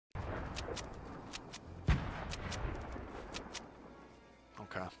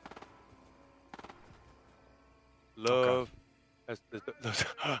Okay. Love. Okay.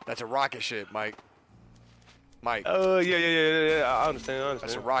 That's a rocket ship, Mike. Mike. Yeah. I understand.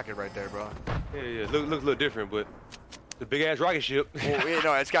 That's a rocket right there, bro. Yeah. Looks a little different, but the big ass rocket ship. Well, yeah,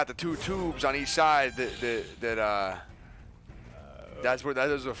 no, it's got the 2 tubes on each side that's where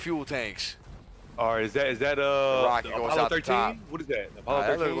those are fuel tanks. Or is that the rocket goes Apollo out 13? the top. What is that? Apollo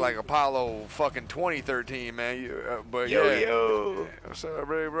 13? That looks like Apollo fucking 2013, man. But yo. Yeah, what's up,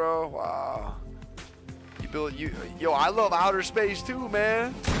 bro? Wow. Yo, I love outer space too,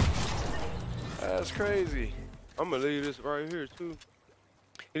 man. That's crazy. I'm gonna leave this right here too.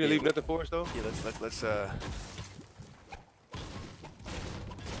 He didn't leave nothing for us though. Yeah, let's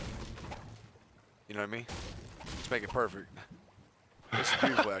you know what I mean? Let's make it perfect. This is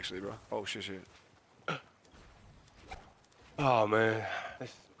beautiful, actually, bro. Oh shit. Oh man, this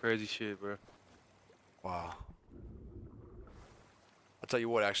is some crazy shit, bro. Wow. I'll tell you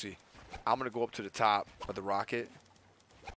what, actually, I'm gonna go up to the top of the rocket